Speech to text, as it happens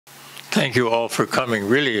Thank you all for coming.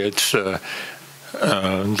 Really, it's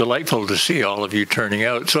delightful to see all of you turning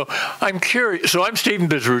out. So I'm curious. So I'm Stephen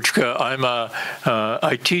Bezruchka.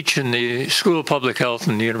 I teach in the School of Public Health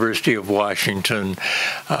in the University of Washington.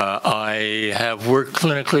 I have worked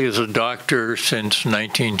clinically as a doctor since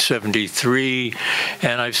 1973,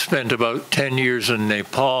 and I've spent about 10 years in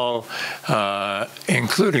Nepal,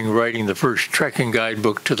 including writing the first trekking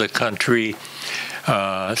guidebook to the country,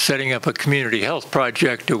 setting up a community health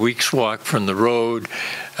project a week's walk from the road,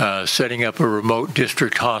 setting up a remote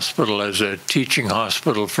district hospital as a teaching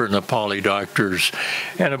hospital for Nepali doctors,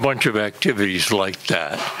 and a bunch of activities like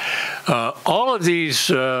that. All of these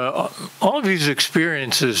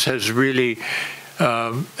experiences has really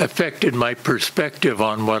affected my perspective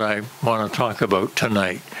on what I want to talk about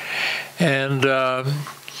tonight. And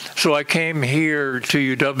so I came here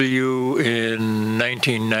to UW in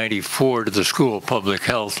 1994 to the School of Public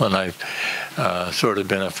Health, and I've sort of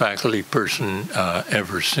been a faculty person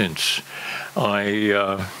ever since.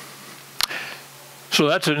 So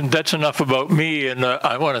that's enough about me, and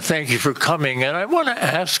I want to thank you for coming. And I want to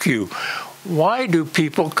ask you, why do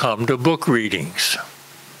people come to book readings?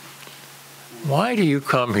 Why do you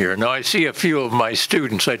come here? Now, I see a few of my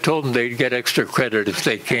students. I told them they'd get extra credit if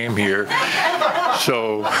they came here.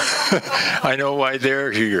 So I know why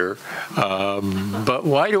they're here. But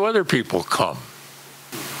why do other people come?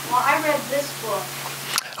 Well, I read this book.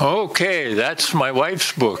 Okay, that's my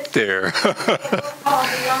wife's book there. It's a book called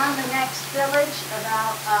Beyond the Next Village,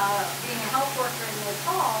 about being a health worker in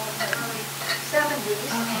Nepal in the early 70s.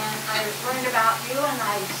 And I learned about you, and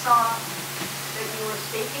I saw that you were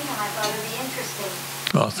speaking, and I thought it would be interesting.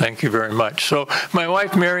 Well, thank you very much. So my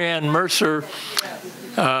wife, Marianne Mercer,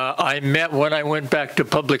 I met when I went back to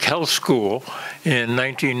public health school in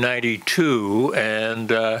 1992,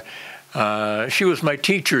 and she was my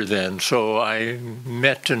teacher then, so I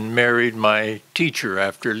met and married my teacher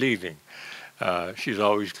after leaving. She's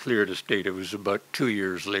always clear to state it was about 2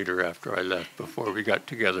 years later after I left before we got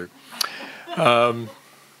together.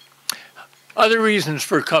 Other reasons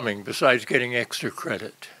for coming besides getting extra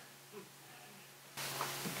credit?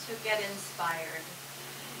 To get inspired.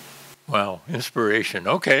 Wow, inspiration.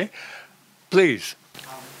 Okay, please.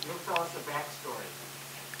 You'll tell us a backstory.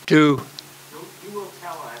 You will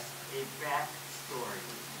tell us a fact story.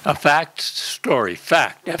 A fact story.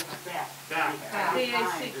 Fact. Fact. The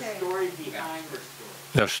story behind the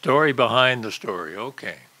story. The story behind the story.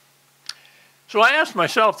 Okay. So I asked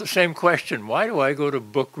myself the same question. Why do I go to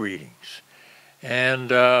book readings? And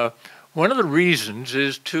one of the reasons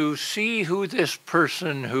is to see who this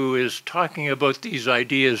person who is talking about these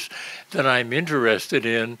ideas that I'm interested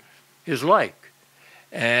in is like,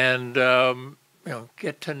 and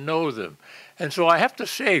get to know them. And so I have to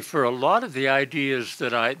say, for a lot of the ideas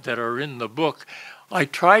that are in the book, I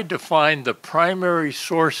tried to find the primary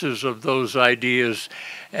sources of those ideas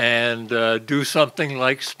and do something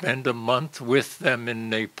like spend a month with them in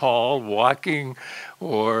Nepal, walking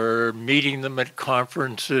or meeting them at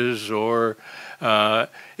conferences, or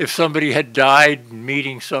if somebody had died,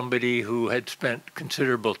 meeting somebody who had spent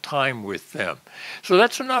considerable time with them. So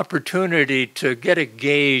that's an opportunity to get a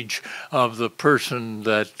gauge of the person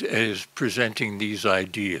that is presenting these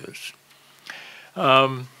ideas.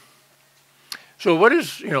 So what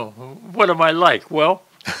am I like? Well,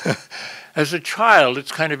 as a child,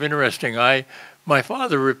 it's kind of interesting. My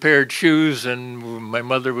father repaired shoes, and my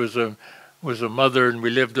mother was a mother, and we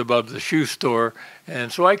lived above the shoe store.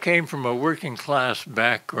 And so I came from a working class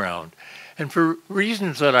background. And for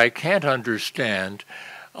reasons that I can't understand,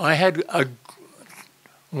 I had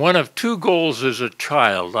one of two goals as a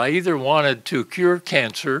child. I either wanted to cure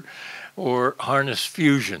cancer or harness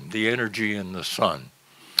fusion, the energy in the sun.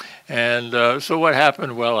 And so what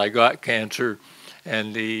happened? Well, I got cancer,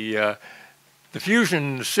 and the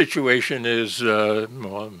fusion situation is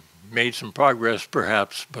made some progress,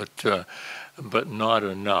 perhaps, but not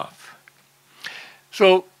enough.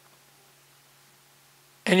 So,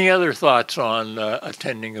 any other thoughts on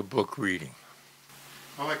attending a book reading?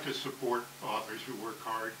 I like to support authors who work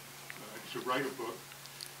hard to write a book,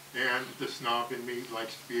 and the snob in me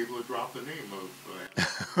likes to be able to drop the name of.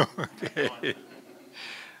 Okay.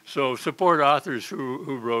 So support authors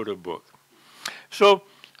who wrote a book. So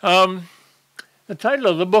the title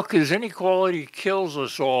of the book is Inequality Kills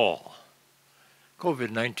Us All,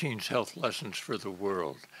 COVID-19's Health Lessons for the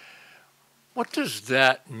World. What does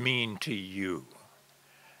that mean to you?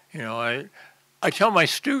 I tell my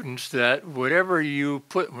students that whatever you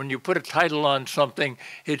put, when you put a title on something,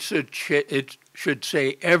 it should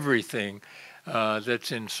say everything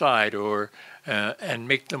that's inside, and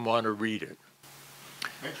make them want to read it.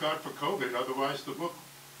 Thank God for COVID, otherwise the book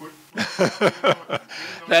would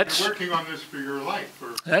That's You're working on this for your life.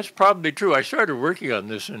 That's probably true. I started working on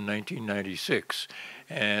this in 1996,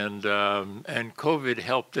 and COVID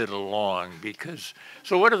helped it along because.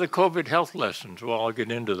 So, what are the COVID health lessons? Well, I'll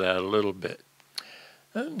get into that a little bit.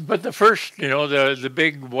 But the first, the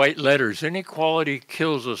big white letters: inequality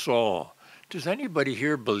kills us all. Does anybody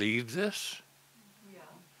here believe this? Yeah.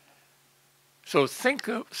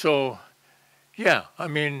 Yeah. I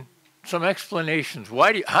mean, some explanations.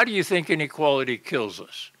 How do you think inequality kills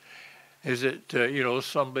us? Is it,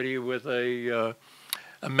 somebody with a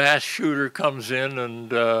mass shooter comes in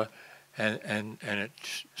and it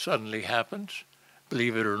suddenly happens?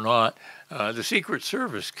 Believe it or not, the Secret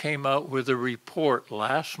Service came out with a report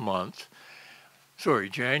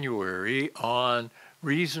January, on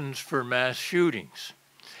reasons for mass shootings.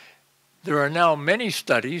 There are now many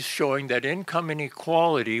studies showing that income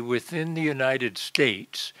inequality within the United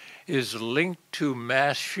States is linked to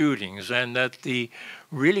mass shootings, and that the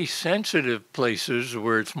really sensitive places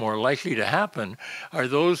where it's more likely to happen are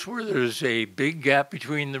those where there's a big gap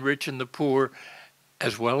between the rich and the poor,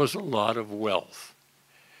 as well as a lot of wealth.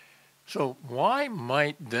 So why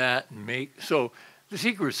might that make... So the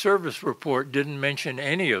Secret Service report didn't mention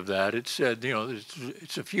any of that. It said,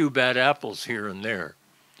 it's a few bad apples here and there.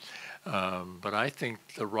 But I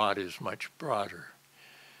think the rot is much broader.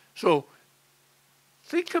 So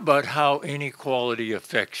think about how inequality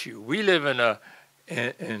affects you. We live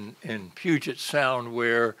in Puget Sound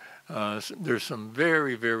where there's some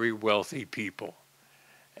very, very wealthy people.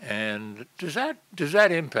 And does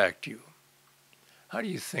that impact you? How do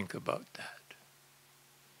you think about that?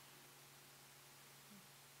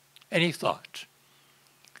 Any thoughts?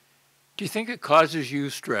 Do you think it causes you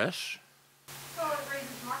stress? Well, it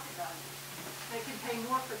raises market value. They can pay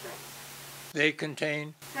more for things. They can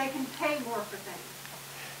pay more for things.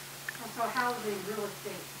 And so housing, real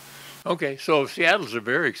estate. Okay, so Seattle's a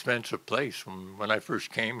very expensive place. When I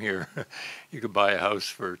first came here, you could buy a house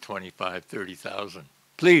for $25,000, $30,000.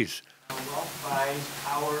 Please. Wealth buys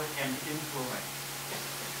power and influence.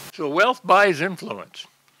 So wealth buys influence.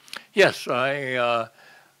 Yes, I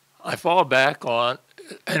fall back on,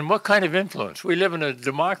 and what kind of influence? We live in a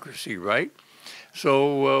democracy, right?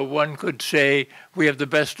 So one could say we have the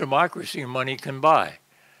best democracy money can buy.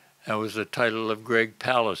 That was the title of Greg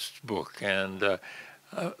Palast's book, and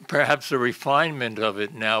perhaps the refinement of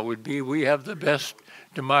it now would be we have the best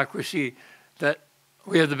democracy, that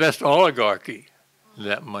we have the best oligarchy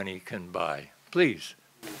that money can buy. Please.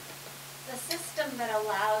 The system that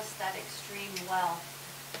allows that extreme wealth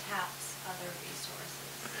taps other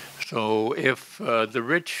resources. So if the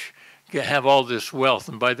rich have all this wealth,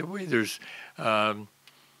 and by the way, there's a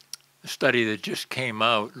study that just came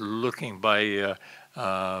out looking by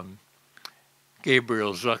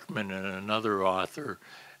Gabriel Zuckman and another author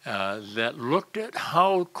that looked at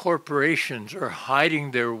how corporations are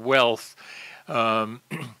hiding their wealth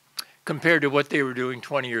compared to what they were doing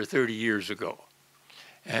 20 or 30 years ago.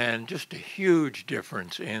 And just a huge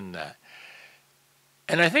difference in that.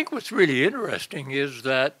 And I think what's really interesting is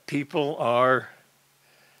that people are,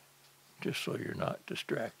 just so you're not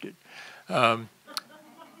distracted,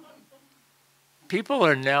 people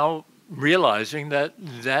are now realizing that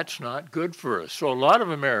that's not good for us. So a lot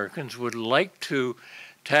of Americans would like to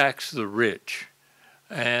tax the rich.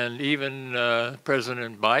 And even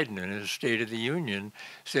President Biden in his State of the Union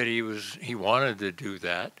said he wanted to do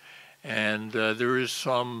that. And there is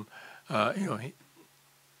some,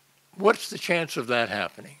 what's the chance of that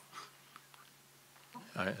happening?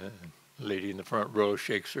 The lady in the front row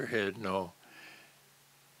shakes her head, no.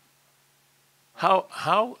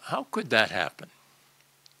 How could that happen?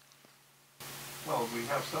 Well, we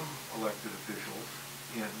have some elected officials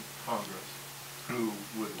in Congress who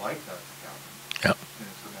would like that to happen. Yep. And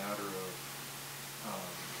it's a matter of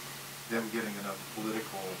them getting enough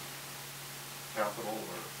political capital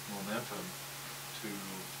or momentum to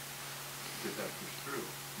get that pushed through.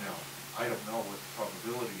 Now, I don't know what the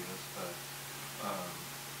probability is, but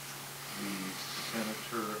the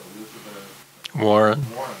Senator Elizabeth Warren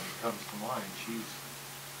comes to mind. She's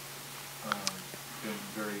been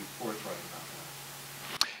very forthright about that.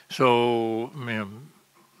 So,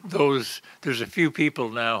 there's a few people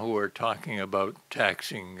now who are talking about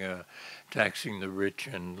taxing the rich,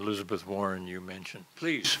 and Elizabeth Warren you mentioned.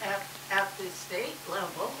 Please. At the state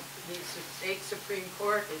level, the state Supreme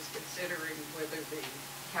Court is considering whether the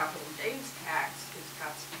capital gains tax is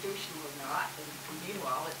constitutional or not, and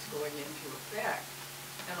meanwhile it's going into effect.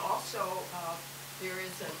 And also, there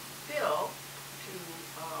is a bill to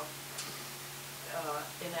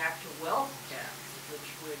enact a wealth tax, which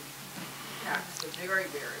would tax the very,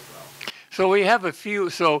 very wealthy. So we have a few.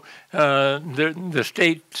 So the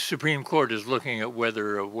state Supreme Court is looking at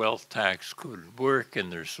whether a wealth tax could work, and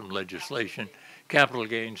there's some legislation. Capital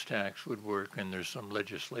gains tax would work, and there's some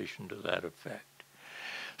legislation to that effect.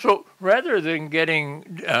 So rather than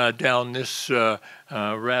getting down this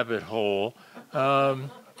rabbit hole,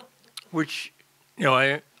 which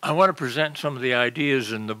I want to present some of the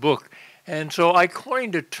ideas in the book. And so I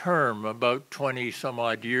coined a term about 20 some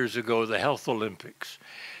odd years ago, the Health Olympics.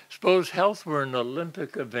 Suppose health were an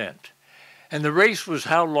Olympic event, and the race was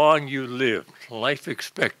how long you lived, life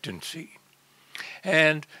expectancy.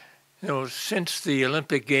 And since the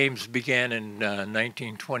Olympic Games began in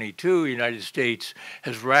 1922, the United States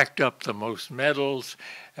has racked up the most medals.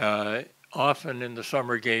 Often in the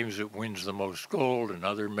summer games, it wins the most gold and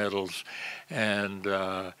other medals. And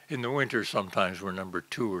in the winter, sometimes we're number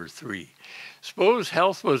 2 or 3. Suppose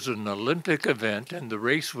health was an Olympic event and the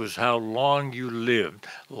race was how long you lived,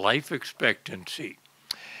 life expectancy.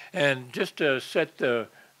 And just to set the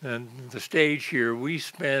stage here, we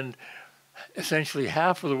spend essentially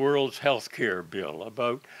half of the world's health care bill,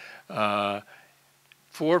 about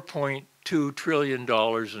 $4.2 trillion in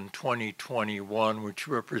 2021, which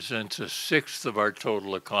represents a sixth of our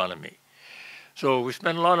total economy. So we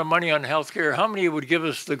spend a lot of money on health care. How many would give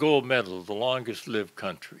us the gold medal, the longest lived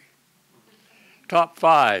country? Top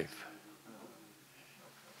 5,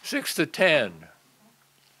 6 to 10,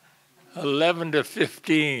 11 to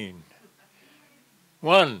 15,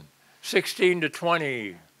 1, 16 to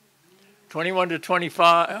 20, 21 to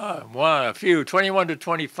 25, a few, 21 to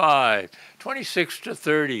 25, 26 to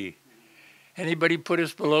 30. Anybody put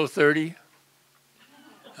us below 30?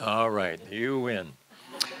 All right, you win.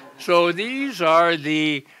 So these are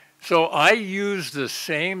so I use the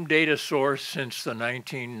same data source since the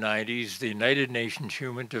 1990s, the United Nations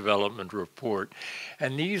Human Development Report,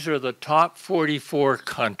 and these are the top 44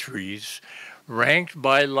 countries ranked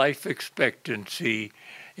by life expectancy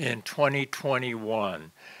in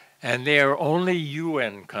 2021. And they are only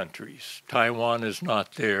UN countries. Taiwan is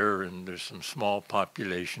not there, and there's some small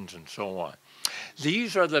populations and so on.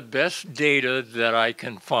 These are the best data that I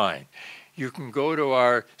can find. You can go to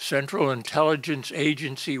our Central Intelligence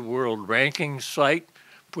Agency World Rankings site,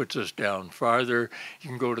 puts us down farther. You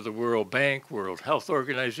can go to the World Bank, World Health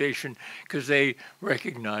Organization, because they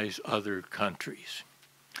recognize other countries.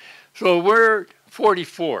 So we're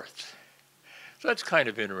 44th. So that's kind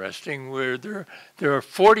of interesting, where there are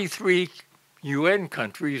 43 UN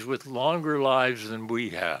countries with longer lives than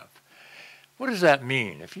we have. What does that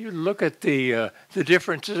mean? If you look at the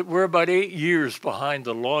differences, we're about 8 years behind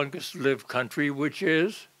the longest lived country, which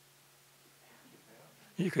is?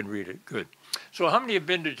 You can read it, good. So how many have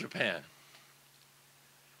been to Japan?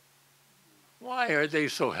 Why are they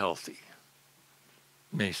so healthy?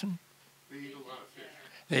 Mason? They eat a lot of fish.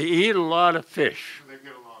 They eat a lot of fish. They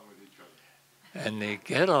get along with each other. And they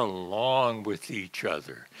get along with each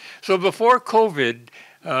other. So before COVID,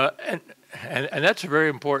 and that's a very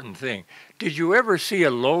important thing. Did you ever see a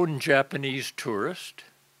lone Japanese tourist?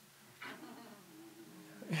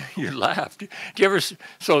 You laughed. Did you ever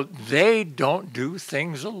so they don't do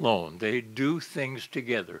things alone. They do things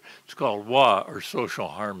together. It's called wa, or social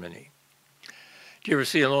harmony. Did you ever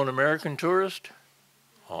see a lone American tourist?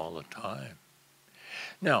 All the time.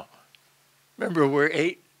 Now, remember, we're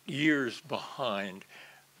 8 years behind.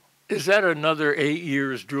 Is that another 8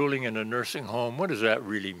 years drooling in a nursing home? What does that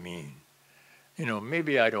really mean?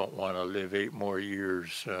 Maybe I don't want to live 8 more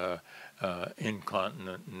years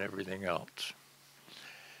incontinent and everything else.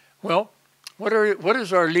 Well, what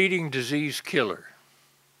is our leading disease killer?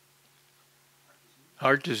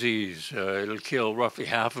 Heart disease. It'll kill roughly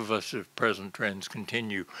half of us if present trends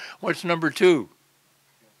continue. What's number 2?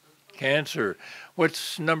 Cancer.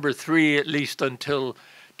 What's number 3, at least until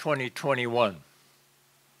 2021?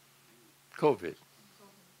 COVID.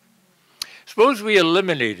 Suppose we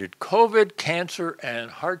eliminated COVID, cancer, and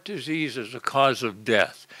heart disease as a cause of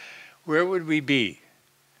death. Where would we be?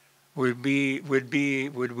 Would we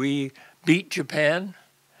beat Japan?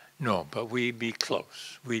 No, but we'd be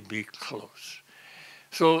close. We'd be close.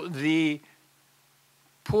 So the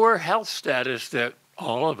poor health status that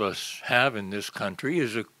all of us have in this country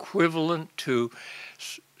is equivalent to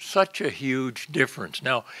such a huge difference.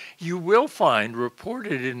 Now, you will find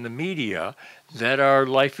reported in the media that our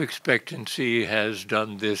life expectancy has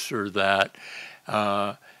done this or that,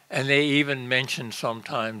 and they even mention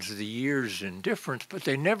sometimes the years in difference, but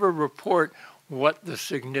they never report what the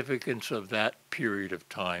significance of that period of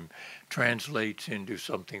time translates into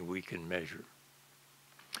something we can measure.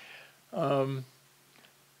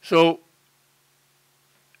 So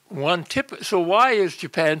one tip. So why is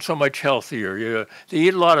Japan so much healthier? They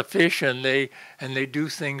eat a lot of fish and they do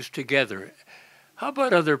things together. How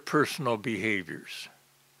about other personal behaviors?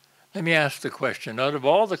 Let me ask the question. Out of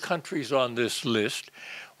all the countries on this list,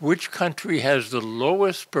 which country has the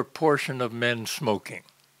lowest proportion of men smoking?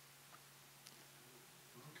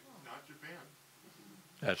 Not Japan.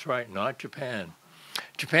 That's right, not Japan.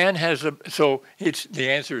 Japan has the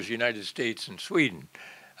answer is United States and Sweden.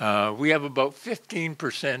 We have about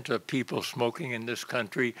 15% of people smoking in this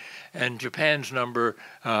country, and Japan's number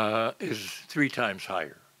is 3 times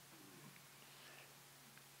higher.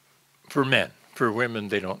 For men. For women,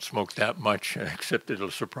 they don't smoke that much, except it'll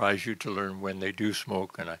surprise you to learn when they do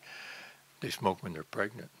smoke, and they smoke when they're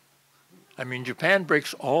pregnant. I mean, Japan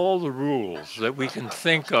breaks all the rules that we can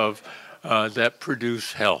think of that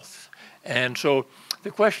produce health. And so the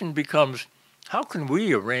question becomes, how can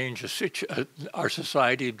we arrange our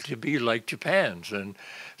society to be like Japan's, and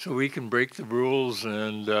so we can break the rules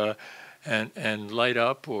and light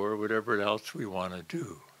up or whatever else we want to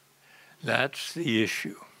do? That's the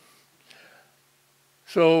issue.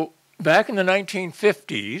 So back in the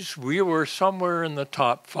 1950s, we were somewhere in the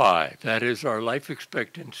top 5. That is, our life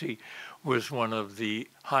expectancy was one of the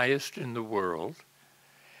highest in the world.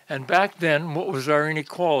 And back then, what was our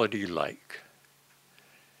inequality like?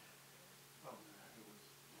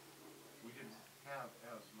 We didn't have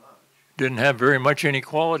as much. Didn't have very much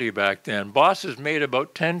inequality back then. Bosses made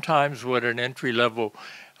about 10 times what an entry-level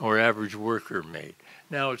or average worker made.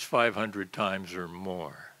 Now it's 500 times or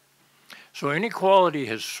more. So inequality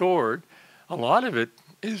has soared. A lot of it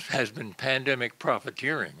has been pandemic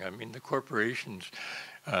profiteering. I mean, the corporations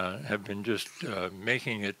have been just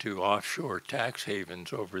making it to offshore tax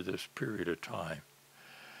havens over this period of time.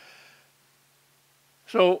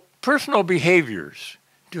 So personal behaviors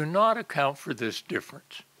do not account for this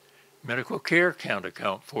difference. Medical care can't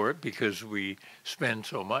account for it because we spend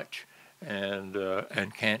so much and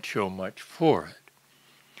can't show much for it.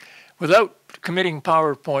 Without committing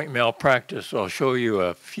PowerPoint malpractice, I'll show you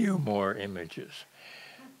a few more images.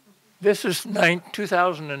 This is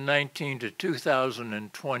 2019 to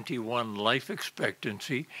 2021 life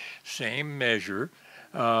expectancy, same measure,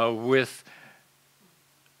 with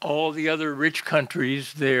all the other rich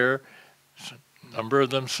countries there. A number of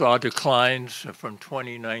them saw declines from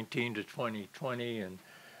 2019 to 2020,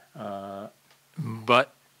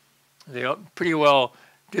 but they pretty well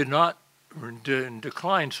did not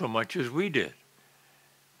decline so much as we did.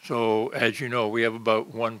 So, as you know, we have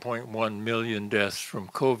about 1.1 million deaths from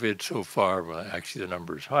COVID so far. Well, actually, the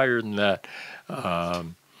number is higher than that.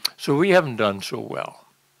 So we haven't done so well.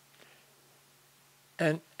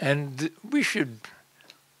 And we should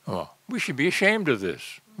be ashamed of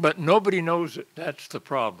this, but nobody knows it. That's the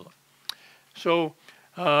problem. So,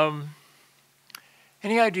 any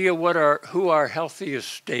idea who our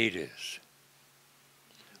healthiest state is?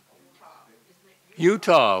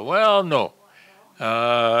 Utah. Well, no.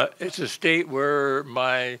 It's a state where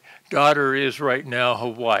my daughter is right now,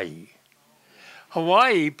 Hawaii.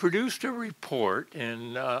 Hawaii produced a report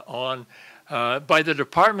by the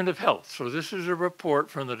Department of Health. So this is a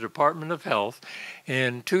report from the Department of Health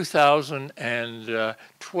in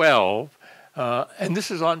 2012, and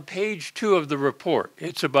this is on page 2 of the report.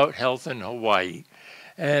 It's about health in Hawaii.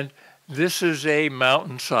 And this is a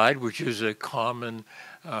mountainside, which is a common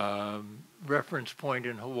reference point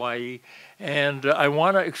in Hawaii, and I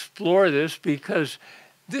want to explore this because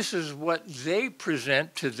this is what they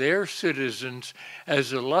present to their citizens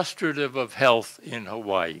as illustrative of health in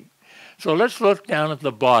Hawaii. So let's look down at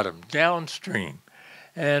the bottom, downstream.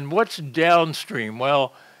 And what's downstream?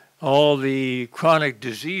 Well, all the chronic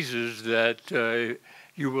diseases that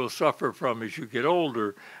you will suffer from as you get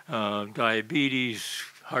older, diabetes,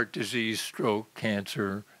 heart disease, stroke,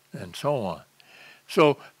 cancer, and so on.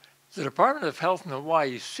 So the Department of Health in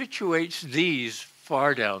Hawaii situates these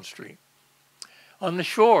far downstream. On the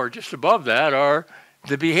shore, just above that, are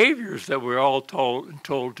the behaviors that we're all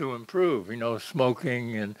told to improve. You know,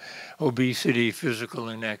 smoking and obesity, physical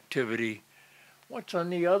inactivity. What's on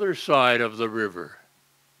the other side of the river?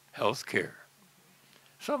 Healthcare.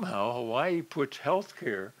 Somehow, Hawaii puts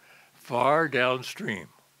healthcare far downstream.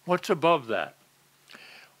 What's above that?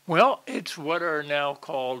 Well, it's what are now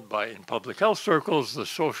called in public health circles the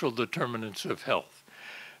social determinants of health.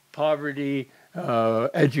 Poverty,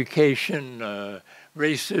 education,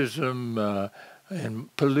 racism,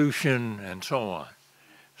 and pollution, and so on.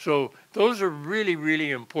 So those are really,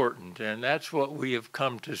 really important, and that's what we have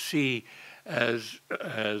come to see as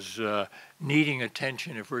needing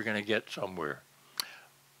attention if we're going to get somewhere.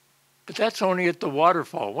 But that's only at the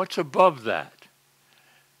waterfall. What's above that?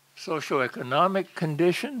 socioeconomic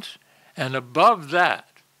conditions, and above that,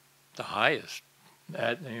 the highest,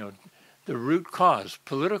 the root cause,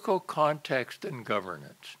 political context and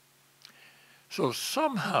governance. So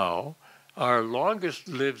somehow our longest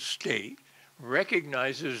lived state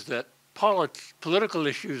recognizes that political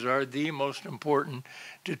issues are the most important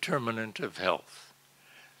determinant of health.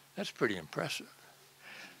 That's pretty impressive.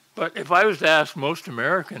 But if I was to ask most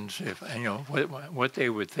Americans what they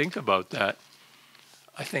would think about that,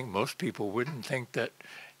 I think most people wouldn't think that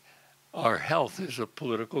our health is a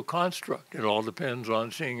political construct. It all depends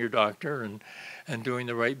on seeing your doctor and doing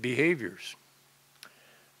the right behaviors.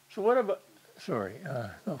 So what about,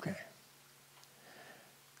 okay.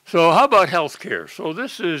 So how about healthcare? So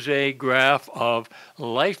this is a graph of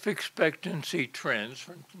life expectancy trends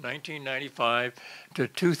from 1995 to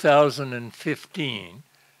 2015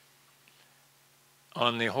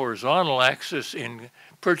 on the horizontal axis in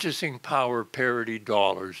purchasing power parity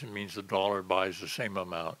dollars. It means the dollar buys the same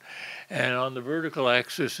amount. And on the vertical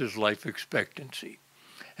axis is life expectancy.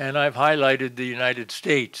 And I've highlighted the United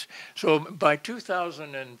States. So by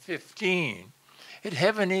 2015, it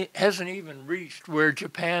hasn't even reached where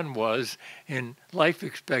Japan was in life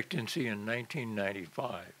expectancy in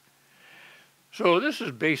 1995. So this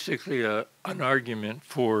is basically an argument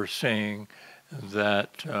for saying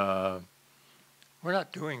that we're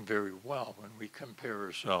not doing very well when we compare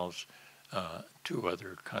ourselves to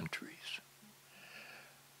other countries.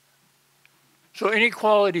 So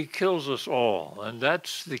inequality kills us all, and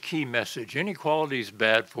that's the key message. Inequality is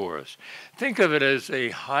bad for us. Think of it as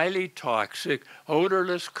a highly toxic,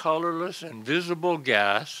 odorless, colorless, invisible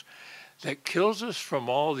gas that kills us from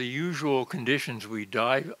all the usual conditions we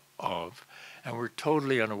die of, and we're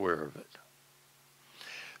totally unaware of it.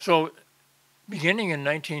 So beginning in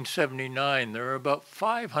 1979, there are about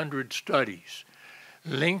 500 studies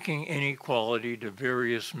linking inequality to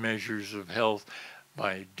various measures of health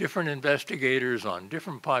by different investigators on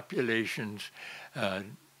different populations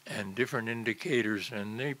and different indicators,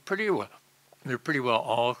 and they're pretty well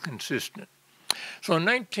all consistent. So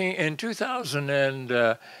in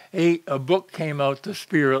 2008, a book came out, The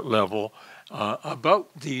Spirit Level,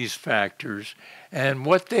 about these factors, and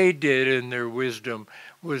what they did in their wisdom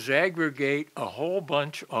was aggregate a whole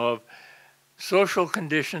bunch of social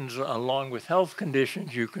conditions along with health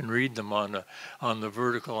conditions. You can read them on the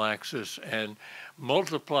vertical axis, and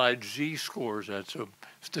multiplied z-scores. That's a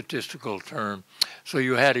statistical term. So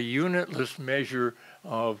you had a unitless measure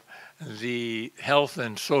of the health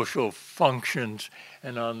and social functions,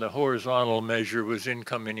 and on the horizontal measure was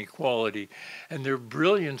income inequality. And their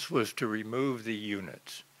brilliance was to remove the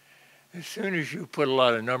units. As soon as you put a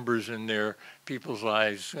lot of numbers in there, people's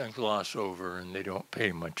eyes gloss over and they don't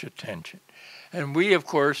pay much attention. And we, of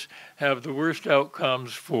course, have the worst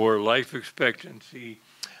outcomes for life expectancy,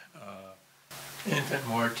 infant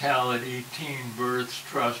mortality, teen births,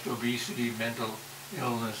 trust, obesity, mental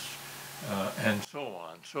illness, and so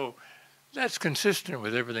on. So that's consistent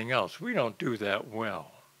with everything else. We don't do that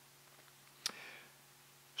well.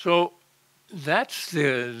 So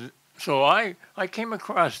I came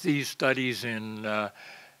across these studies in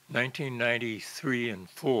 1993 and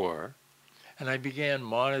 4, and I began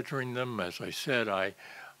monitoring them. As I said, I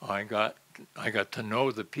got to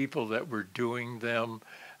know the people that were doing them.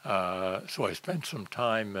 So I spent some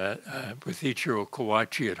time with Ichiro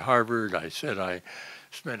Kawachi at Harvard. I said I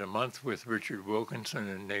spent a month with Richard Wilkinson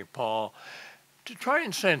in Nepal to try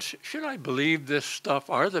and sense, should I believe this stuff?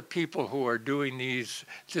 Are the people who are doing this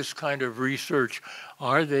kind of research,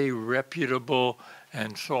 are they reputable,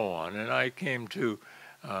 and so on? And I came to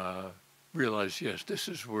realize, yes, this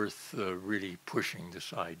is worth really pushing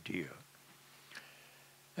this idea.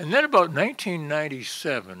 And then about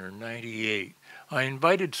 1997 or 98, I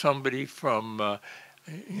invited somebody from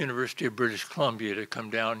University of British Columbia to come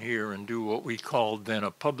down here and do what we called then a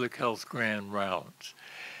public health grand rounds.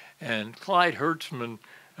 And Clyde Hertzman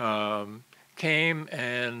came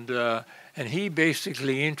and he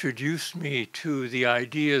basically introduced me to the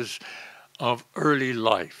ideas of early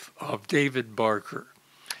life, of David Barker.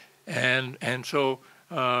 And so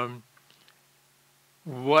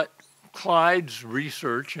what Clyde's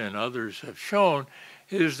research and others have shown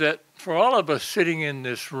is that for all of us sitting in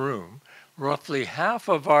this room, roughly half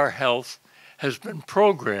of our health has been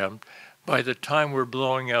programmed by the time we're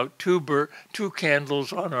blowing out two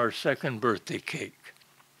candles on our second birthday cake.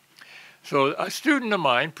 So a student of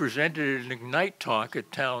mine presented an Ignite talk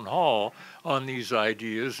at Town Hall on these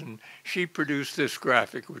ideas, and she produced this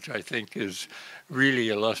graphic, which I think is really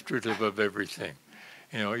illustrative of everything.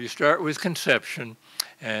 You know, you start with conception,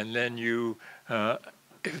 and then you,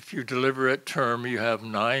 if you deliver at term, you have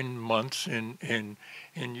 9 months in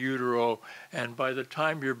in utero, and by the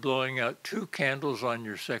time you're blowing out 2 candles on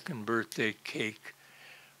your 2nd birthday cake,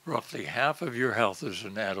 roughly half of your health as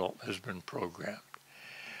an adult has been programmed.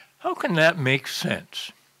 How can that make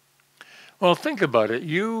sense? Well, think about it.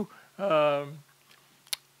 You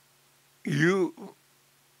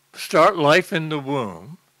start life in the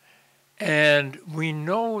womb, and we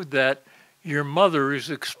know that your mother is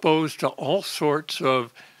exposed to all sorts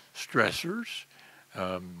of stressors,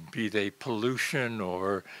 be they pollution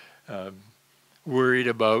or worried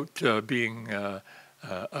about being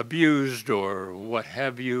abused or what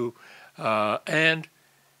have you. And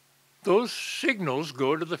those signals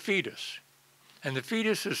go to the fetus. And the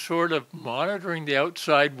fetus is sort of monitoring the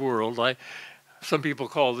outside world. Some people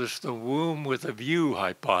call this the womb with a view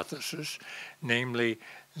hypothesis, namely,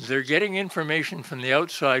 they're getting information from the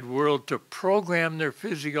outside world to program their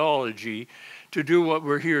physiology to do what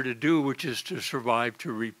we're here to do, which is to survive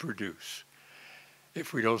to reproduce.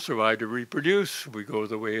 If we don't survive to reproduce, we go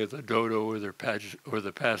the way of the dodo or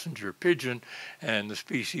the passenger pigeon, and the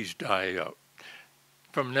species die out.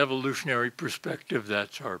 From an evolutionary perspective,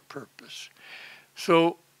 that's our purpose.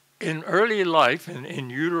 So in early life, in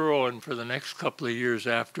utero and for the next couple of years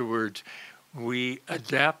afterwards, we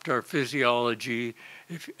adapt our physiology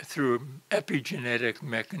through epigenetic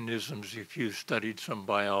mechanisms, if you've studied some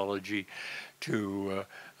biology, to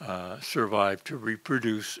survive, to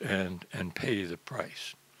reproduce, and pay the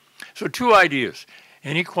price. So 2 ideas.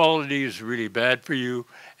 Inequality is really bad for you,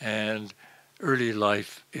 and early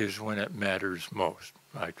life is when it matters most.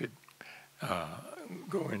 I could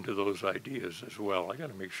go into those ideas as well. I got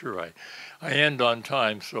to make sure I end on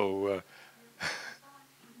time, so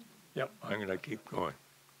yep, I'm going to keep going.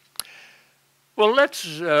 Well, let's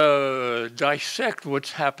dissect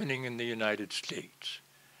what's happening in the United States.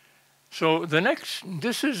 So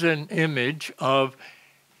this is an image of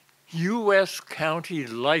U.S. county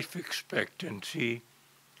life expectancy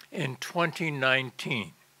in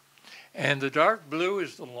 2019. And the dark blue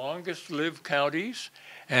is the longest lived counties,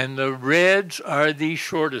 and the reds are the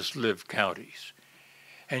shortest lived counties.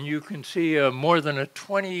 And you can see more than a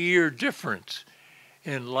 20-year difference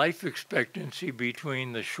in life expectancy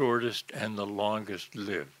between the shortest and the longest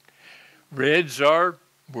lived. Reds are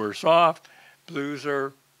worse off, blues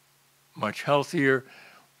are much healthier.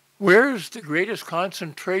 Where's the greatest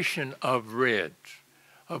concentration of reds,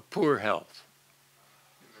 of poor health?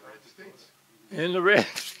 In the Red States. In the red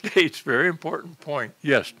states, very important point.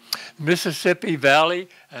 Yes, Mississippi Valley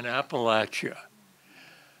and Appalachia.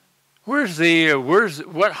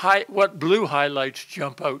 What blue highlights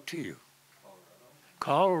jump out to you?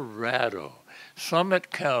 Colorado, Summit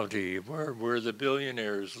County, where the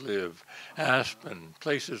billionaires live, Aspen,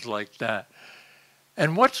 places like that.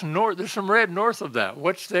 And what's north? There's some red north of that.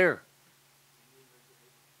 What's there?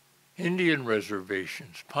 Indian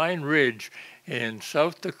reservations. Pine Ridge in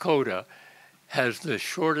South Dakota has the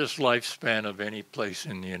shortest lifespan of any place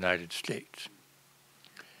in the United States.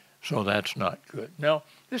 So that's not good. Now,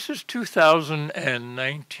 this is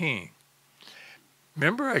 2019.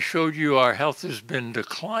 Remember I showed you our health has been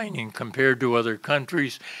declining compared to other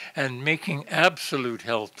countries and making absolute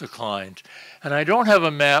health declines. And I don't have a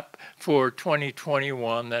map for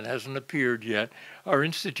 2021 that hasn't appeared yet. Our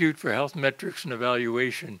Institute for Health Metrics and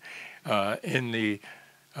Evaluation in the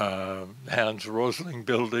Hans Rosling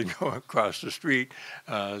building across the street,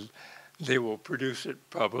 they will produce it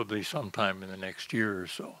probably sometime in the next year or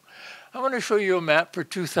so. I want to show you a map for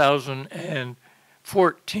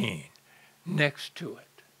 2014 next to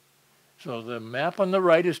it. So the map on the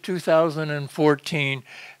right is 2014,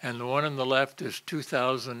 and the one on the left is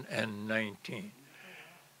 2019.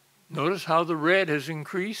 Notice how the red has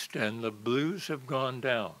increased and the blues have gone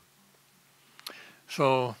down.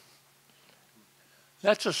 So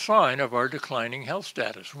that's a sign of our declining health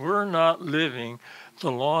status. We're not living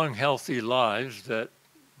the long, healthy lives that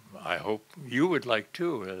I hope you would like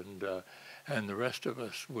to, and the rest of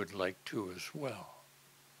us would like to as well.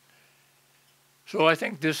 So I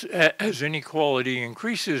think this, as inequality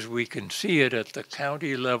increases, we can see it at the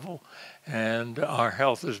county level, and our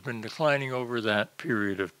health has been declining over that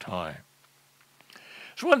period of time.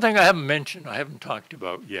 So one thing I haven't mentioned, I haven't talked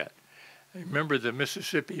about yet. Remember the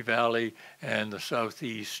Mississippi Valley and the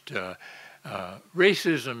Southeast.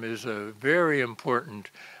 Racism is a very important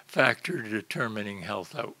factor determining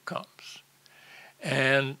health outcomes.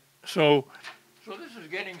 And so this is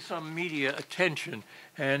getting some media attention.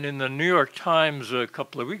 And in the New York Times a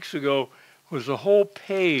couple of weeks ago was a whole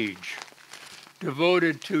page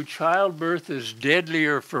devoted to childbirth is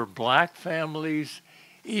deadlier for black families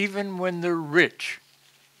even when they're rich,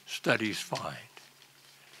 studies find.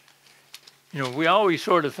 You know, we always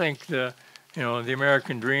sort of think the you know, the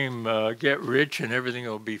American dream, get rich and everything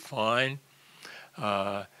will be fine.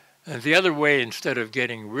 And the other way, instead of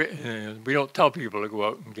getting rich, we don't tell people to go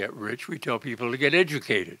out and get rich. We tell people to get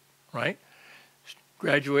educated, right?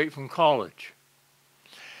 Graduate from college.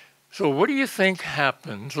 So what do you think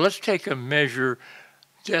happens? Let's take a measure,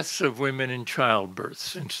 deaths of women in childbirth,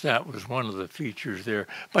 since that was one of the features there.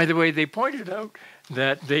 By the way, they pointed out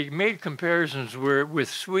that they made comparisons with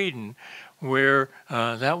Sweden where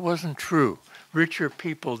that wasn't true. Richer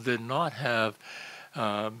people did not have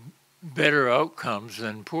better outcomes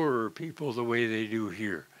than poorer people the way they do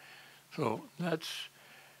here. So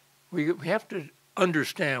we have to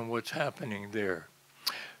understand what's happening there.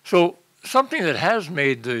 So something that has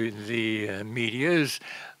made the media is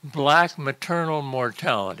black maternal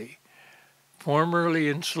mortality. Formerly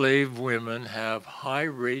enslaved women have high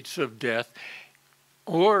rates of death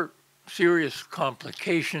or serious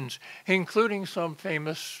complications, including some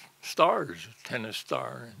famous stars, tennis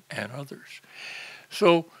star and others.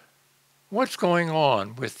 So what's going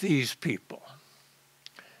on with these people?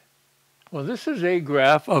 Well, this is a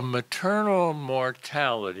graph of maternal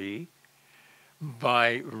mortality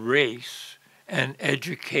by race and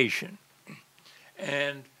education.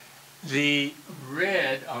 And the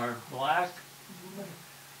red are black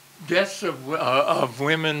deaths of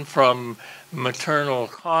women from maternal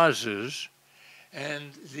causes,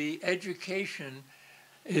 and the education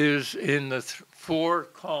is in the 4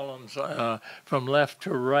 columns from left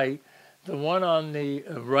to right. The one on the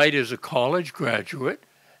right is a college graduate,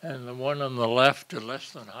 and the one on the left is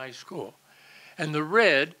less than high school. And the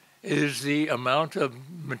red is the amount of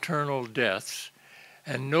maternal deaths.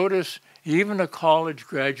 And notice even a college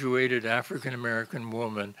graduated African American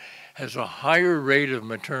woman has a higher rate of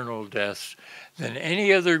maternal deaths than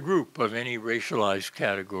any other group of any racialized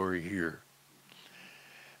category here.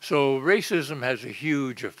 So racism has a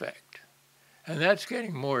huge effect. And that's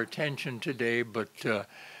getting more attention today, but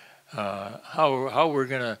how we're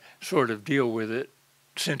going to sort of deal with it,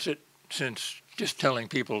 since just telling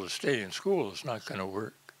people to stay in school is not going to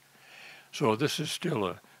work. So this is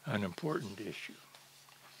still an important issue.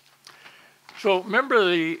 So remember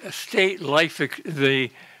the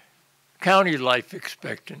the county life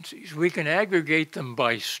expectancies. We can aggregate them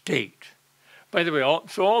by state. By the way,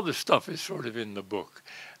 all this stuff is sort of in the book,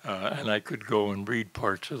 and I could go and read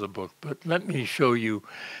parts of the book, but let me show you.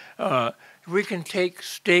 We can take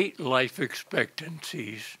state life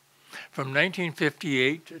expectancies from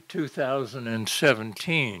 1958 to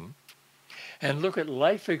 2017 and look at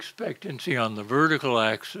life expectancy on the vertical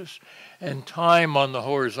axis and time on the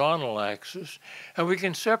horizontal axis, and we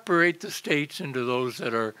can separate the states into those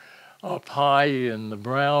that are up high in the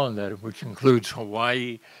brown, which includes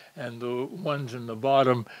Hawaii, and the ones in the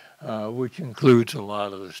bottom, which includes a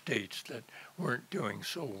lot of the states that weren't doing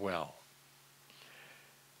so well.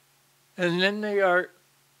 And then the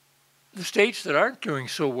states that aren't doing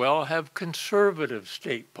so well have conservative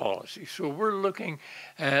state policies. So we're looking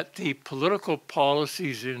at the political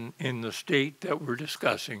policies in the state that we're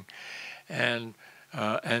discussing. And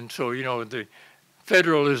so, you know, the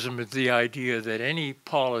federalism is the idea that any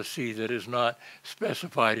policy that is not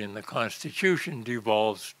specified in the Constitution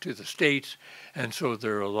devolves to the states, and so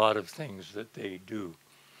there are a lot of things that they do.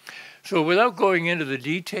 So without going into the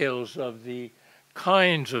details of the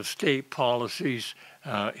kinds of state policies,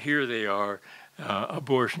 here they are: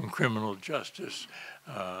 abortion, criminal justice,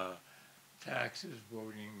 taxes,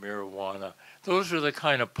 voting, marijuana. Those are the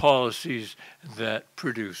kind of policies that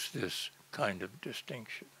produce this kind of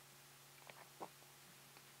distinction.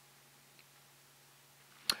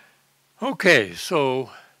 Okay,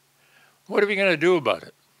 so what are we going to do about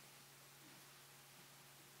it?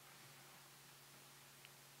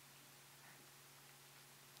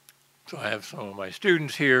 So I have some of my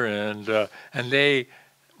students here, and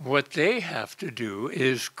what they have to do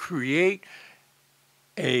is create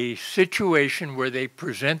a situation where they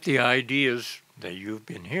present the ideas that you've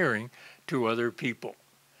been hearing to other people.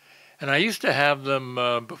 And I used to have them,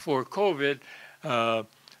 before COVID,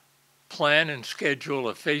 plan and schedule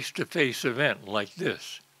a face-to-face event like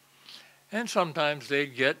this. And sometimes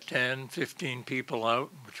they'd get 10, 15 people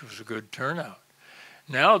out, which was a good turnout.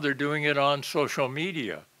 Now they're doing it on social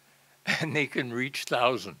media, and they can reach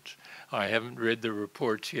thousands. I haven't read the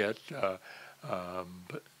reports yet,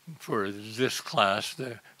 but for this class,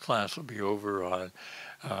 the class will be over on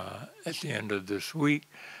at the end of this week.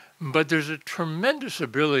 But there's a tremendous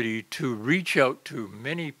ability to reach out to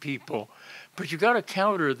many people, but you got to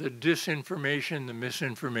counter the disinformation, the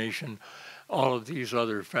misinformation, all of these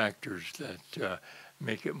other factors that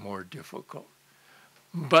make it more difficult.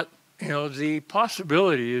 But, you know, the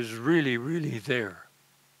possibility is really, really there.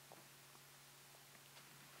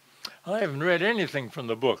 I haven't read anything from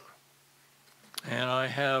the book. And I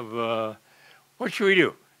have, what should we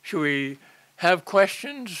do? Should we have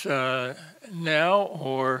questions now,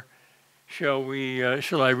 or shall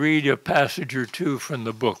I read a passage or two from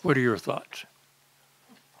the book? What are your thoughts?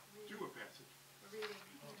 Do a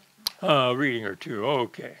passage. Reading or two,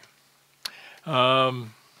 okay. Well,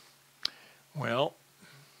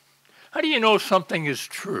 how do you know something is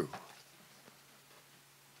true?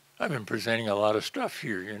 I've been presenting a lot of stuff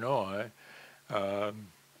here, you know.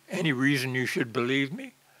 Any reason you should believe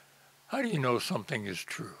me? How do you know something is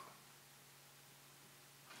true?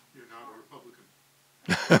 You're not a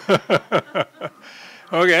Republican.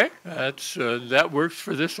 Okay, that works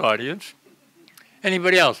for this audience.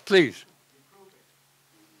 Anybody else, please?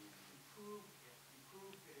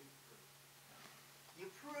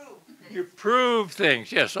 You prove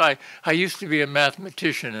things. Yes, I used to be a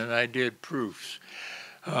mathematician and I did proofs.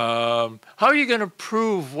 How are you going to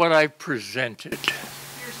prove what I presented?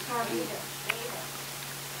 Your story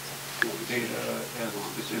Data and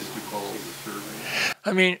statistical survey.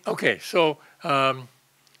 I mean, okay, so how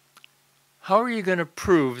are you going to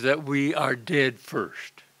prove that we are dead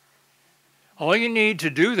first? All you need to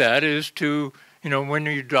do that is to, you know, when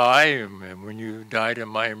you die, and when you died in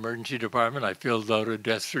my emergency department, I filled out a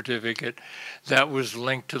death certificate. That was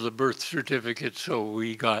linked to the birth certificate, so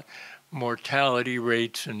we got mortality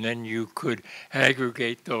rates, and then you could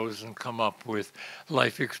aggregate those and come up with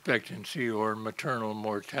life expectancy or maternal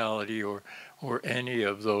mortality or any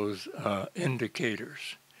of those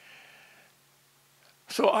indicators.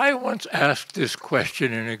 So I once asked this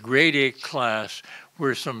question in a grade 8 class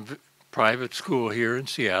where some private school here in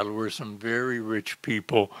Seattle where some very rich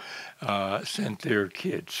people sent their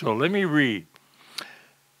kids. So let me read.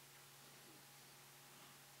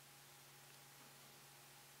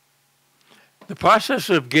 The process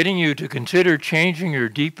of getting you to consider changing your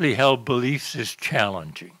deeply held beliefs is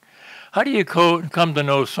challenging. How do you come to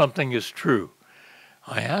know something is true?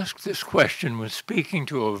 I asked this question when speaking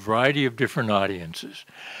to a variety of different audiences.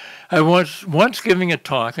 I was once giving a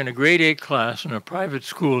talk in a grade 8 class in a private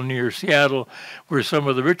school near Seattle where some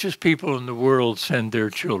of the richest people in the world send their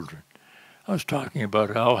children. I was talking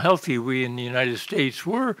about how healthy we in the United States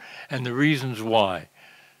were and the reasons why.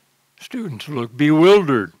 Students looked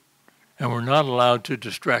bewildered and were not allowed to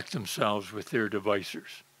distract themselves with their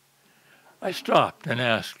devices. I stopped and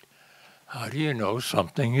asked, how do you know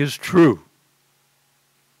something is true?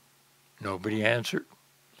 Nobody answered.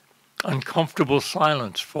 Uncomfortable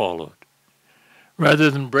silence followed.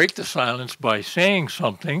 Rather than break the silence by saying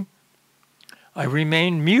something, I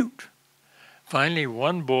remained mute. Finally,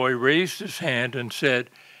 one boy raised his hand and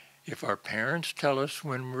said, if our parents tell us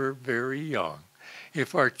when we're very young,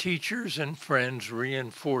 if our teachers and friends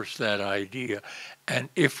reinforce that idea, and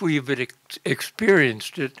if we've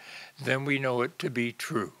experienced it, then we know it to be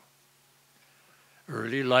true.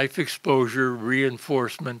 Early life exposure,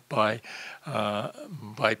 reinforcement by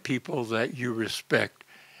people that you respect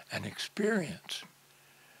and experience.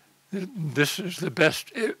 This is the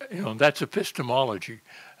best, you know, that's epistemology,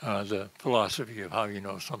 the philosophy of how you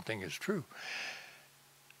know something is true.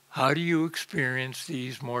 How do you experience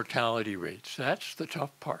these mortality rates? That's the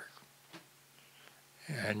tough part.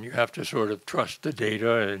 And you have to sort of trust the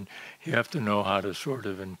data, and you have to know how to sort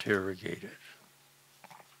of interrogate it.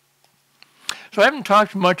 So I haven't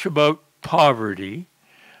talked much about poverty,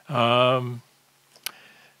 but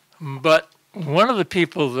one of the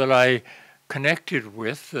people that I connected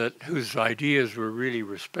with, whose ideas were really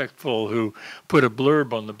respectful, who put a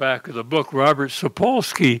blurb on the back of the book, Robert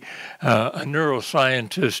Sapolsky, a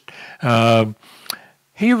neuroscientist,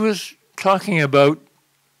 he was talking about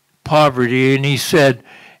poverty, and he said,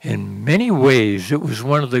 in many ways, it was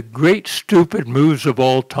one of the great stupid moves of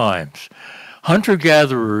all times.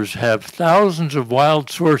 Hunter-gatherers have thousands of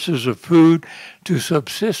wild sources of food to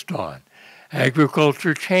subsist on.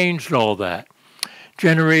 Agriculture changed all that,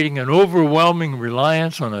 generating an overwhelming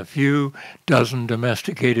reliance on a few dozen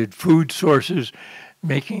domesticated food sources,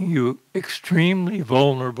 making you extremely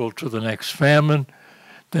vulnerable to the next famine,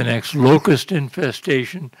 the next locust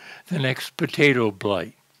infestation, the next potato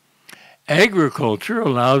blight. Agriculture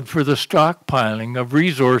allowed for the stockpiling of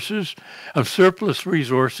resources, of surplus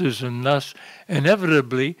resources, and thus,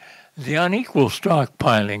 inevitably, the unequal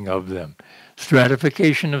stockpiling of them,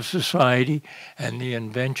 stratification of society, and the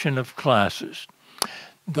invention of classes.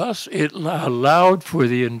 Thus, it allowed for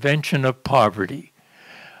the invention of poverty.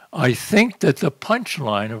 I think that the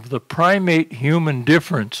punchline of the primate-human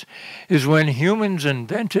difference is when humans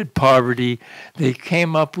invented poverty, they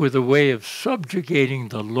came up with a way of subjugating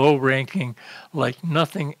the low-ranking like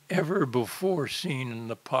nothing ever before seen in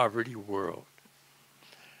the poverty world.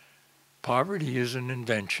 Poverty is an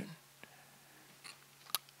invention.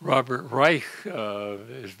 Robert Reich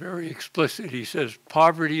is very explicit. He says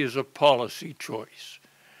poverty is a policy choice.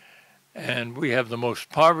 And we have the most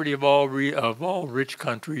poverty of all rich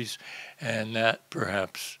countries, and that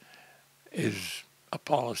perhaps is a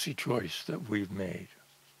policy choice that we've made.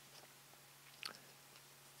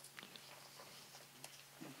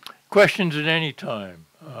 Questions at any time?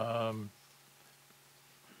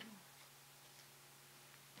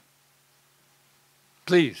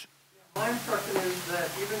 Please. My impression is that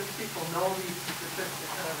even if people know these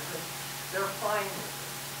statistics and everything, they're fine with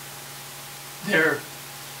They're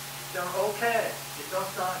okay. It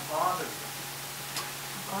does not bother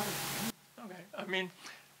them. Okay, I mean,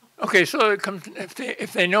 okay, so it comes,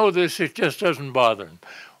 if they know this, it just doesn't bother them.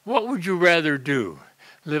 What would you rather do?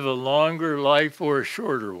 Live a longer life or a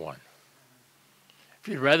shorter one? If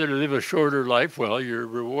you'd rather live a shorter life, well, you're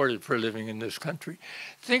rewarded for living in this country.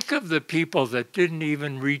 Think of the people that didn't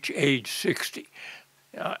even reach age 60.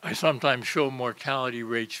 I sometimes show mortality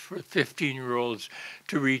rates for 15-year-olds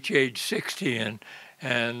to reach age 60,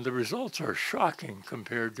 and the results are shocking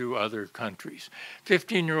compared to other countries.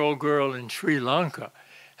 15-year-old girl in Sri Lanka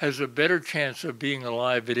has a better chance of being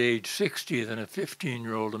alive at age 60 than a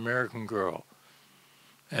 15-year-old American girl,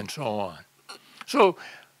 and so on. So,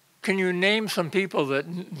 can you name some people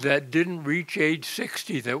that didn't reach age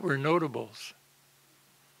 60 that were notables?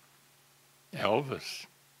 Elvis,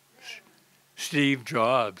 Steve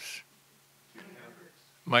Jobs,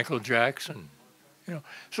 Michael Jackson. You know,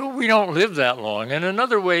 so we don't live that long. And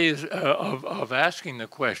another way is of asking the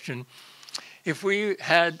question: if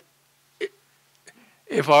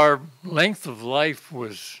our length of life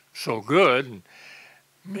was so good, and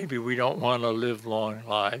maybe we don't want to live long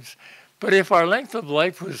lives. But if our length of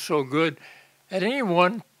life was so good, at any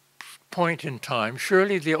one point in time,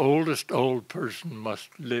 surely the oldest old person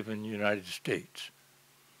must live in the United States.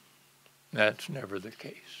 That's never the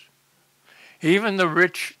case. Even the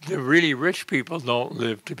really rich people don't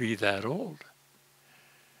live to be that old.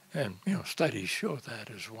 And, you know, studies show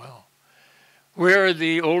that as well. Where are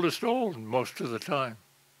the oldest old most of the time?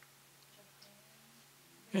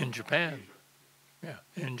 In Japan. Yeah,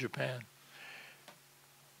 in Japan.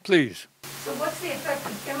 Please. So what's the effect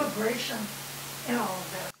of immigration in all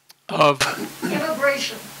of this? Of?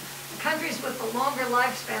 Immigration. Countries with the longer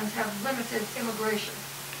lifespans have limited immigration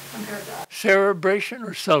compared to us. Celebration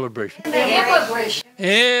or celebration? Immigration.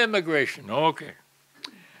 Immigration, okay.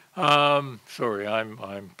 Sorry,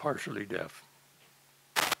 I'm partially deaf.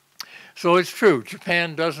 So it's true,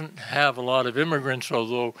 Japan doesn't have a lot of immigrants,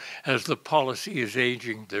 although as the policy is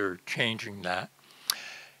aging, they're changing that.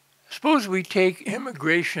 Suppose we take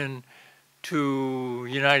immigration to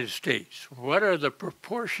the United States. What are the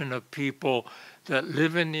proportion of people that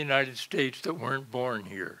live in the United States that weren't born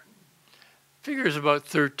here? Figure is about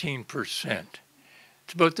 13%.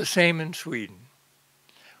 It's about the same in Sweden.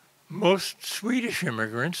 Most Swedish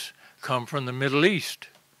immigrants come from the Middle East.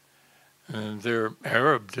 And they're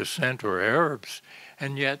Arab descent or Arabs,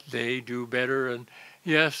 and yet they do better. And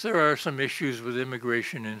yes, there are some issues with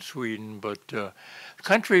immigration in Sweden, but the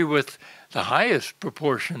country with the highest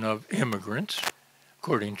proportion of immigrants,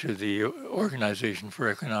 according to the Organization for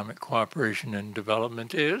Economic Cooperation and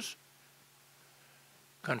Development, is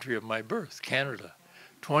country of my birth, Canada.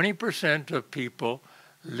 20% of people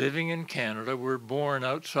living in Canada were born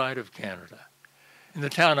outside of Canada. In the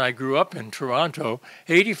town I grew up in, Toronto,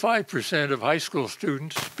 85% of high school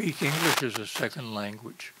students speak English as a second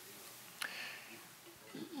language.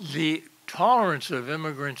 The tolerance of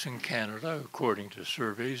immigrants in Canada, according to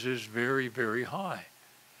surveys, is very, very high.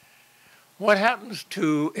 What happens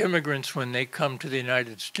to immigrants when they come to the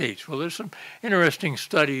United States? Well, there's some interesting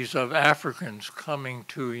studies of Africans coming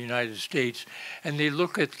to the United States, and they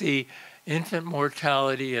look at the infant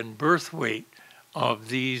mortality and birth weight of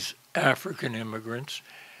these African immigrants,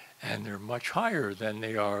 and they're much higher than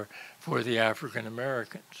they are for the African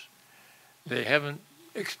Americans. They haven't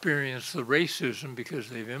experienced the racism because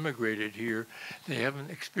they've immigrated here. They haven't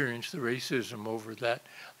experienced the racism over that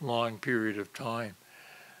long period of time.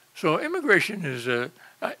 So immigration is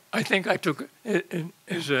I think I took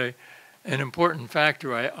is an important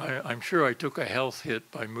factor. I'm sure I took a health hit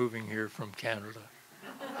by moving here from Canada.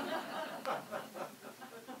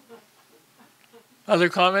 Other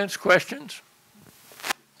comments, questions?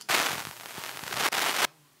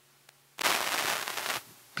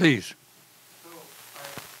 Please. So,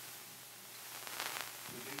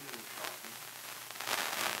 the data is shocking.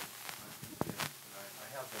 I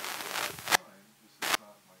have that for a long time. This is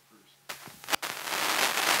not my first.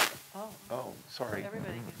 Oh, sorry.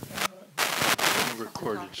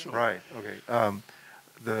 Recorded. So. Right, okay.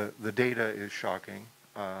 The data is shocking.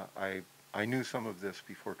 I knew some of this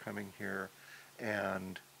before coming here,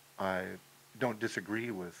 and I don't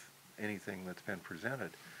disagree with anything that's been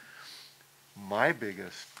presented. My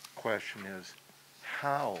biggest question is,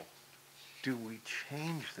 how do we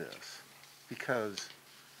change this? Because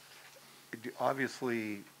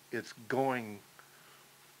obviously it's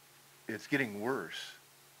getting worse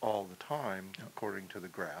all the time, according to the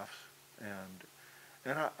graphs, and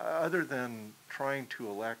other than trying to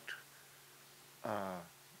elect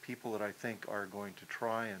people that I think are going to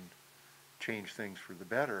try and change things for the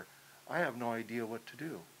better, I have no idea what to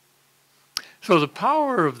do. So the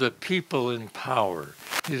power of the people in power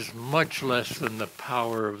is much less than the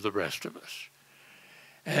power of the rest of us.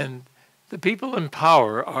 And the people in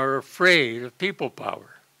power are afraid of people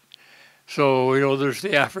power. So, you know, there's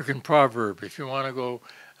the African proverb, if you want to go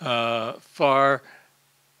far,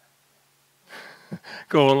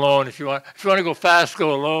 go alone. If you want to go fast,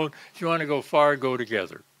 go alone. If you want to go far, go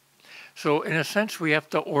together. So in a sense, we have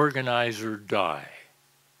to organize or die.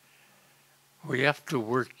 We have to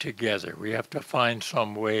work together. We have to find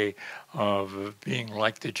some way of being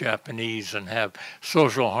like the Japanese and have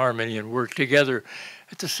social harmony and work together.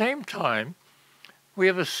 At the same time, we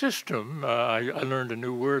have a system, I learned a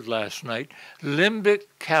new word last night, limbic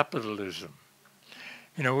capitalism.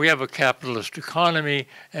 You know, we have a capitalist economy,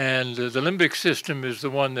 and the limbic system is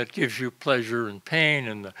the one that gives you pleasure and pain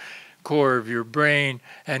in the core of your brain,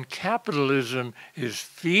 and capitalism is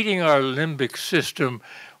feeding our limbic system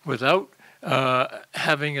without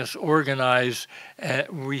having us organize.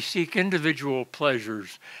 We seek individual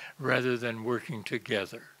pleasures rather than working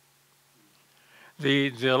together.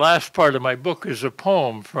 The last part of my book is a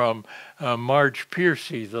poem from Marge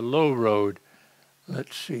Piercy, The Low Road.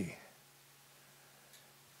 Let's see.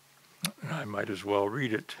 I might as well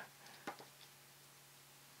read it.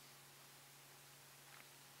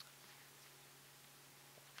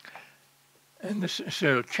 And this,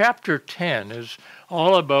 so chapter 10 is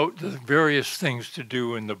all about the various things to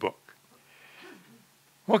do in the book.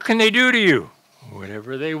 What can they do to you?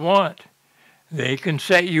 Whatever they want. They can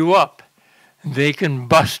set you up. They can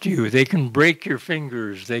bust you. They can break your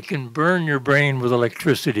fingers. They can burn your brain with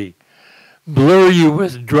electricity. Blur you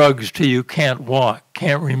with drugs till you can't walk,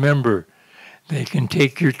 can't remember. They can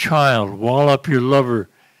take your child, wall up your lover.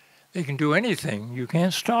 They can do anything you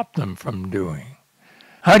can't stop them from doing.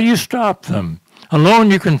 How do you stop them? Alone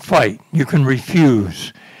you can fight, you can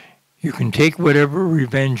refuse. You can take whatever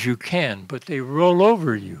revenge you can, but they roll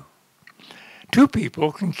over you. Two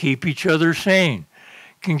people can keep each other sane,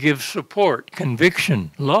 can give support, conviction,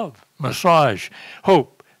 love, massage,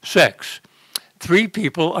 hope, sex. Three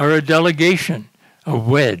people are a delegation, a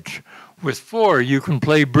wedge. With four, you can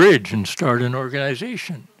play bridge and start an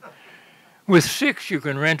organization. With six, you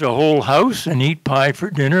can rent a whole house and eat pie for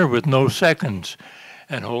dinner with no seconds,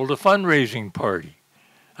 and hold a fundraising party.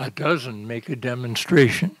 A dozen make a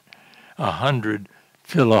demonstration. 100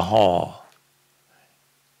 fill a hall.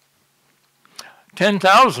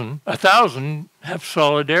 1,000 have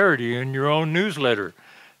solidarity in your own newsletter.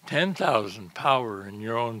 10,000 power in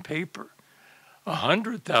your own paper.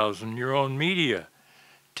 100,000 your own media.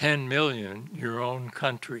 10 million your own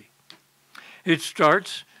country. It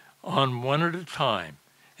starts on one at a time.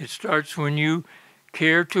 It starts when you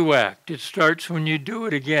care to act. It starts when you do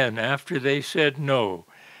it again after they said no.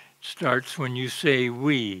 It starts when you say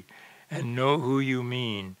we and know who you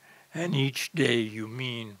mean, and each day you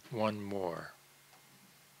mean one more.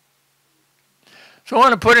 So I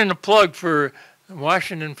want to put in a plug for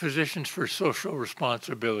Washington Physicians for Social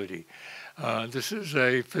Responsibility. This is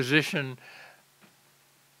a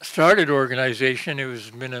physician-started organization. It has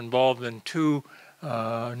been involved in 2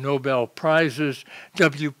 Nobel Prizes,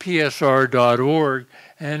 WPSR.org,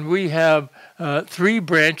 and we have 3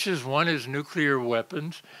 branches. One is nuclear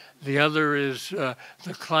weapons, the other is the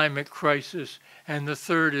climate crisis, and the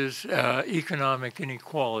third is economic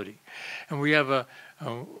inequality. And we have a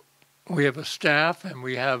staff, and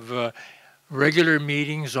we have regular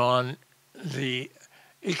meetings on the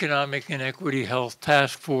Economic Inequity Health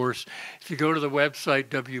Task Force. If you go to the website,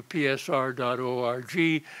 WPSR.org,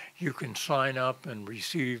 you can sign up and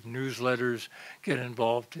receive newsletters, get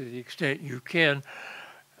involved to the extent you can.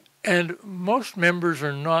 And most members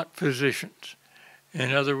are not physicians.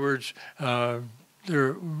 In other words,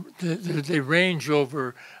 they range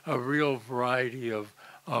over a real variety of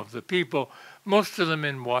the people, most of them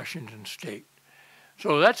in Washington State.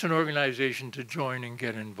 So that's an organization to join and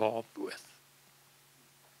get involved with.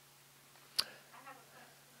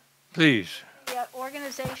 Please. Is the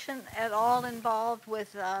organization at all involved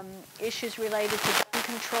with issues related to gun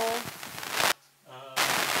control?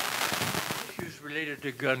 Issues issues related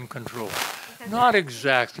to gun control. Not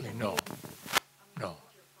exactly, no. No.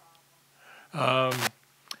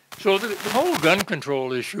 So the whole gun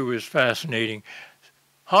control issue is fascinating.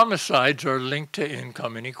 Homicides are linked to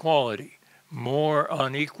income inequality. More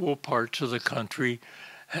unequal parts of the country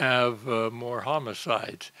have more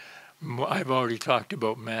homicides. I've already talked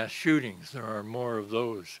about mass shootings. There are more of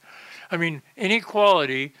those. I mean,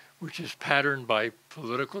 inequality, which is patterned by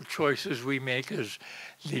political choices we make, as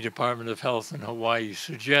the Department of Health in Hawaii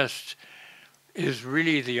suggests, is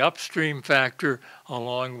really the upstream factor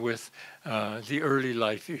along with the early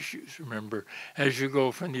life issues. Remember, as you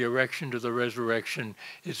go from the erection to the resurrection,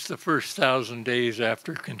 it's the first 1,000 days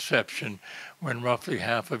after conception when roughly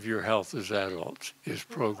half of your health as adults is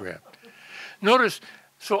programmed. Notice,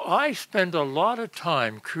 so I spend a lot of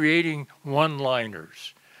time creating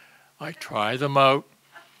one-liners. I try them out.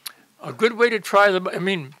 A good way to try them, I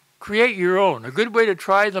mean, create your own. A good way to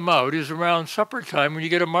try them out is around supper time when you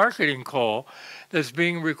get a marketing call that's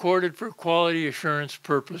being recorded for quality assurance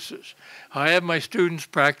purposes. I have my students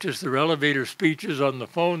practice their elevator speeches on the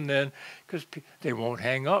phone then because they won't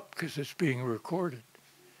hang up because it's being recorded.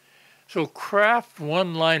 So craft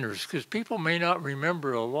one-liners, because people may not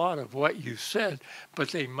remember a lot of what you said, but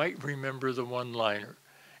they might remember the one-liner.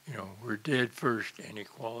 You know, we're dead first,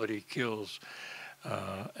 inequality kills,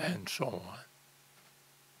 and so on.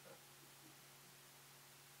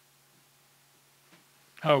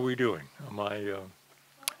 How are we doing? Am I... We're pretty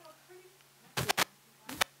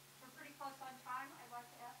close on time. I'd like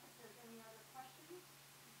to ask if there's any other questions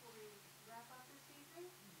before we wrap up this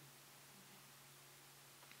evening.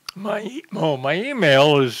 My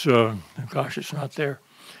email is, gosh, it's not there.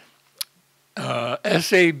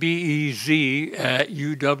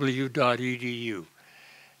 sabez@uw.edu.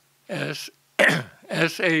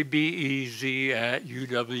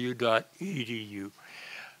 sabez@uw.edu.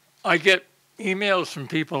 I get emails from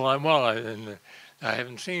people I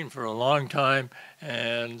haven't seen for a long time,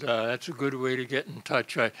 and that's a good way to get in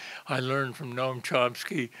touch. I learned from Noam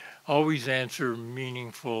Chomsky, always answer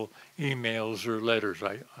meaningful emails or letters.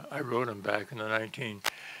 I wrote him back in the 1990s,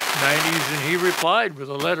 and he replied with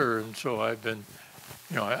a letter, and so I've been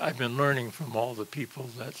learning from all the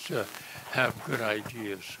people that have good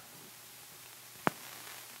ideas.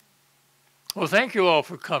 Well, thank you all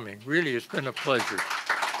for coming. Really, it's been a pleasure.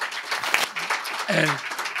 And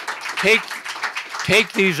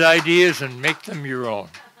take these ideas and make them your own.